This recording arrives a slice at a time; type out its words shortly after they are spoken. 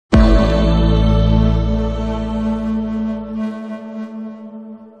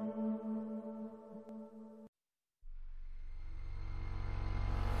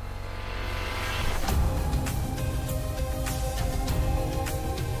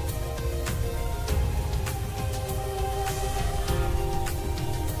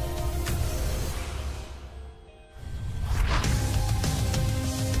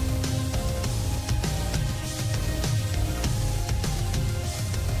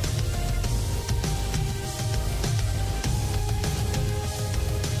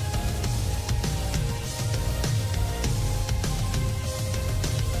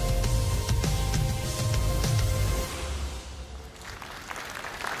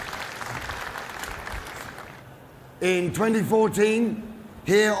In 2014,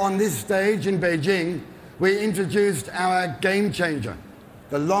 here on this stage in Beijing, we introduced our game changer,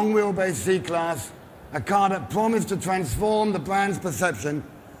 the long-wheelbase C-Class, a car that promised to transform the brand's perception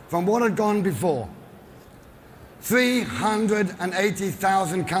from what had gone before.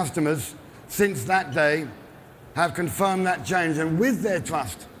 380,000 customers since that day have confirmed that change, and with their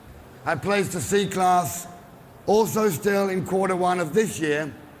trust, have placed the C-Class also still in Q1 of this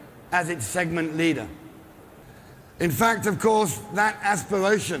year as its segment leader. In fact, of course, that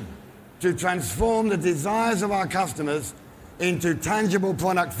aspiration to transform the desires of our customers into tangible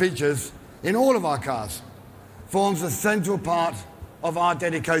product features in all of our cars forms a central part of our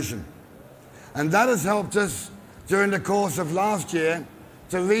dedication. And that has helped us during the course of last year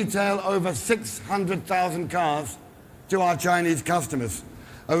to retail over 600,000 cars to our Chinese customers,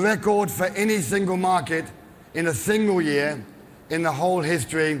 a record for any single market in a single year in the whole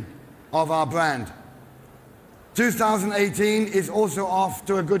history of our brand. 2018 is also off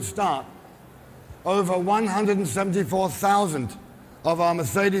to a good start. Over 174,000 of our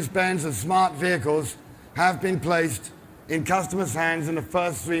Mercedes-Benz and smart vehicles have been placed in customers' hands in the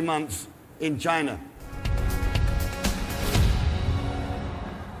first 3 months in China.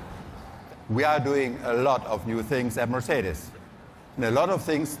 We are doing a lot of new things at Mercedes, and a lot of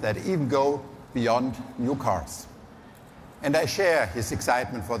things that even go beyond new cars. And I share his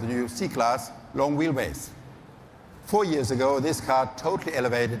excitement for the new C-Class long wheelbase. 4 years ago, this car totally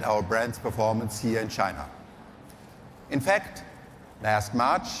elevated our brand's performance here in China. In fact, last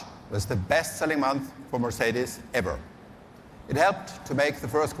March was the best-selling month for Mercedes ever. It helped to make the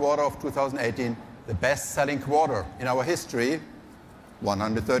first quarter of 2018 the best-selling quarter in our history,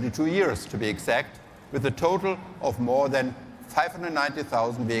 132 years to be exact, with a total of more than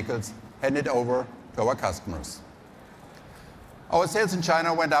 590,000 vehicles handed over to our customers. Our sales in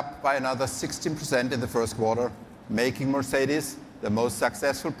China went up by another 16% in the first quarter, making Mercedes the most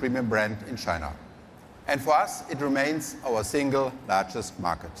successful premium brand in China. And for us, it remains our single largest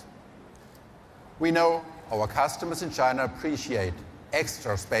market. We know our customers in China appreciate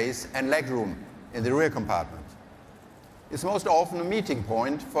extra space and legroom in the rear compartment. It's most often a meeting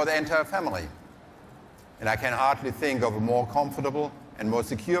point for the entire family. And I can hardly think of a more comfortable and more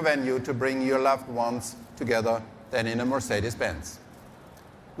secure venue to bring your loved ones together than in a Mercedes-Benz.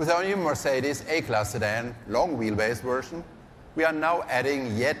 With our new Mercedes A-Class sedan long wheelbase version, we are now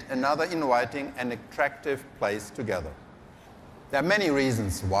adding yet another inviting and attractive place together. There are many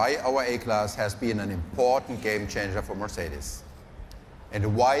reasons why our A-Class has been an important game changer for Mercedes,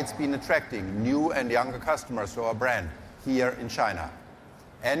 and why it's been attracting new and younger customers to our brand here in China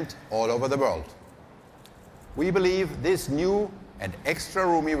and all over the world. We believe this new and extra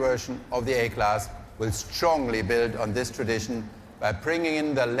roomy version of the A-Class will strongly build on this tradition by bringing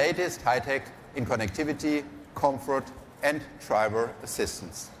in the latest high-tech in connectivity, comfort, and driver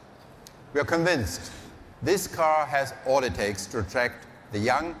assistance. We are convinced this car has all it takes to attract the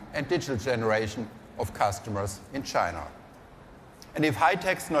young and digital generation of customers in China. And if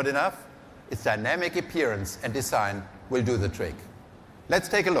high-tech's not enough, its dynamic appearance and design will do the trick. Let's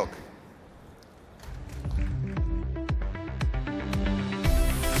take a look.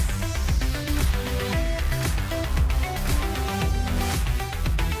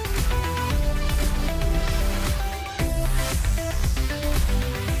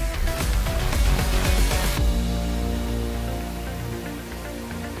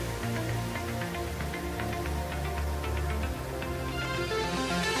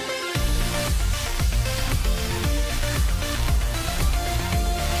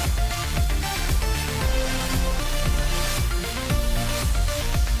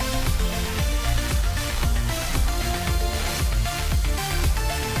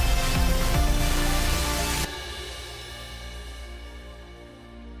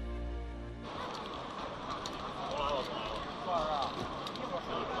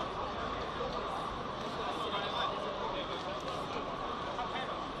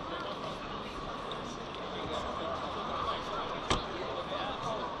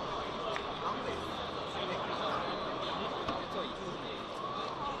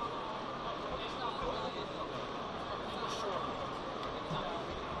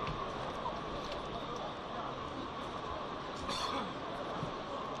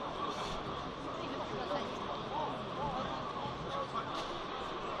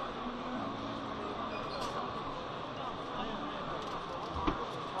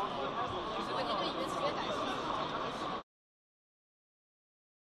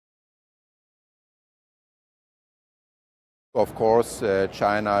 Of course,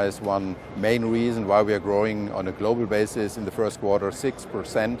 China is one main reason why we are growing on a global basis in the first quarter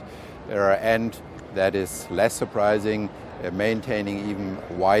 6%, and that is less surprising, maintaining, even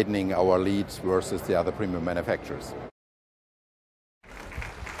widening our leads versus the other premium manufacturers.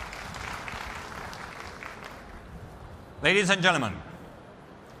 Ladies and gentlemen,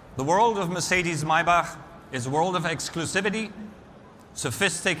 the world of Mercedes-Maybach is a world of exclusivity,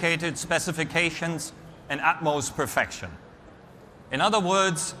 sophisticated specifications, and utmost perfection. In other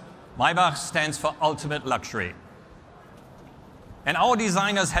words, Maybach stands for ultimate luxury. And our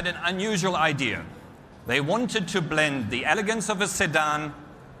designers had an unusual idea. They wanted to blend the elegance of a sedan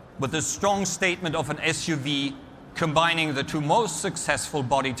with the strong statement of an SUV, combining the two most successful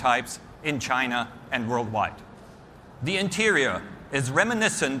body types in China and worldwide. The interior is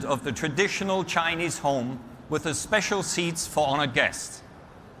reminiscent of the traditional Chinese home with the special seats for honored guests.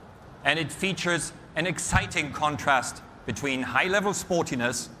 And it features an exciting contrast between high-level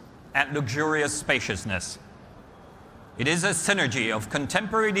sportiness and luxurious spaciousness. It is a synergy of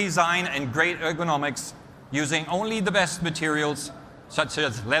contemporary design and great ergonomics, using only the best materials such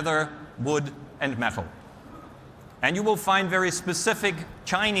as leather, wood, and metal. And you will find very specific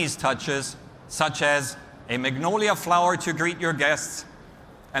Chinese touches, such as a magnolia flower to greet your guests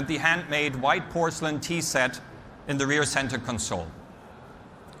and the handmade white porcelain tea set in the rear center console.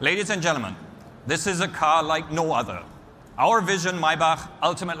 Ladies and gentlemen, this is a car like no other. Our vision, Maybach,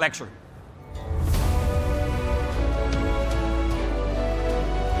 ultimate luxury.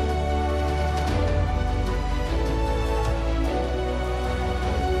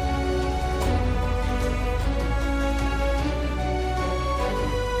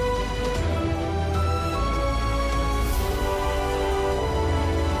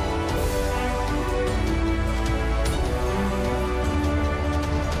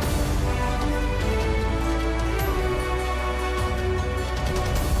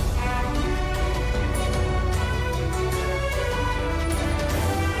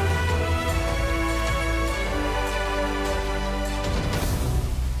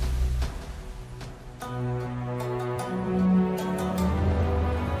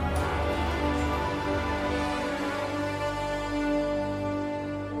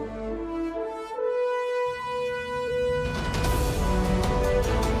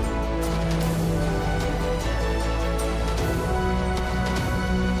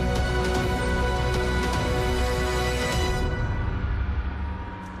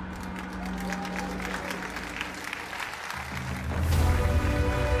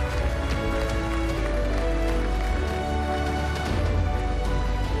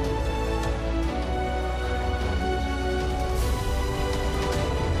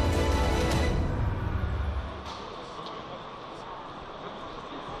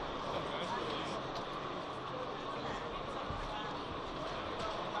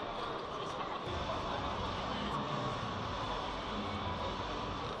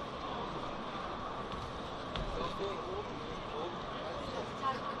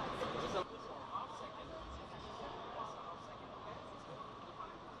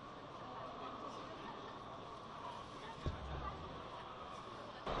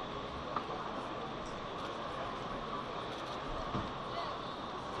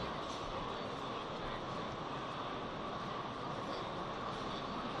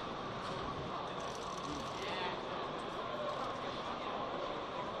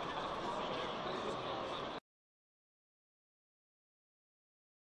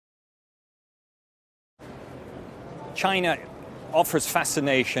 China offers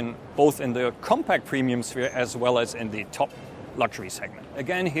fascination both in the compact premium sphere as well as in the top luxury segment.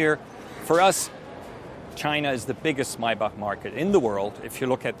 Again here, for us, China is the biggest Maybach market in the world. If you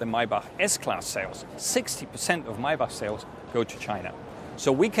look at the Maybach S-Class sales, 60% of Maybach sales go to China.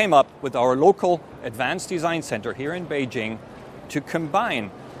 So we came up with our local advanced design center here in Beijing to combine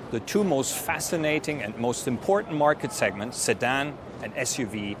the two most fascinating and most important market segments, sedan and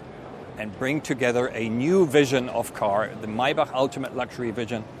SUV, and bring together a new vision of car, the Maybach Ultimate Luxury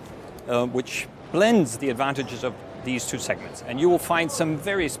vision, which blends the advantages of these two segments. And you will find some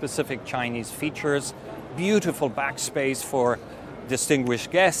very specific Chinese features, beautiful backspace for distinguished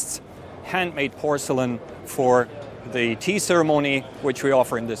guests, handmade porcelain for the tea ceremony, which we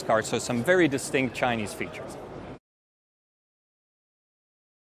offer in this car. So some very distinct Chinese features.